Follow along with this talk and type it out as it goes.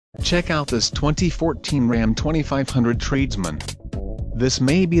Check out this 2014 Ram 2500 Tradesman. This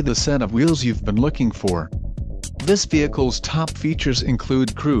may be the set of wheels you've been looking for. This vehicle's top features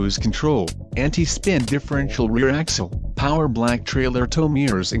include cruise control, anti-spin differential rear axle, power black trailer tow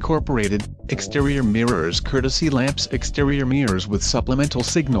mirrors incorporated, exterior mirrors courtesy lamps, exterior mirrors with supplemental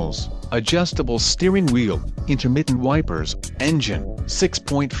signals, adjustable steering wheel, intermittent wipers, engine,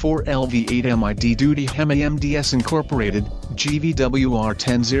 6.4 L V8 MID duty Hemi MDS incorporated, GVWR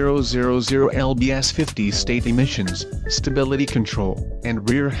 10000 LBS 50 state emissions, stability control, and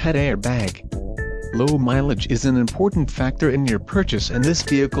rear head airbag. Low mileage is an important factor in your purchase, and this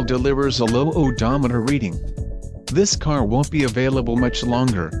vehicle delivers a low odometer reading. This car won't be available much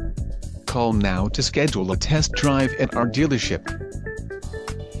longer. Call now to schedule a test drive at our dealership.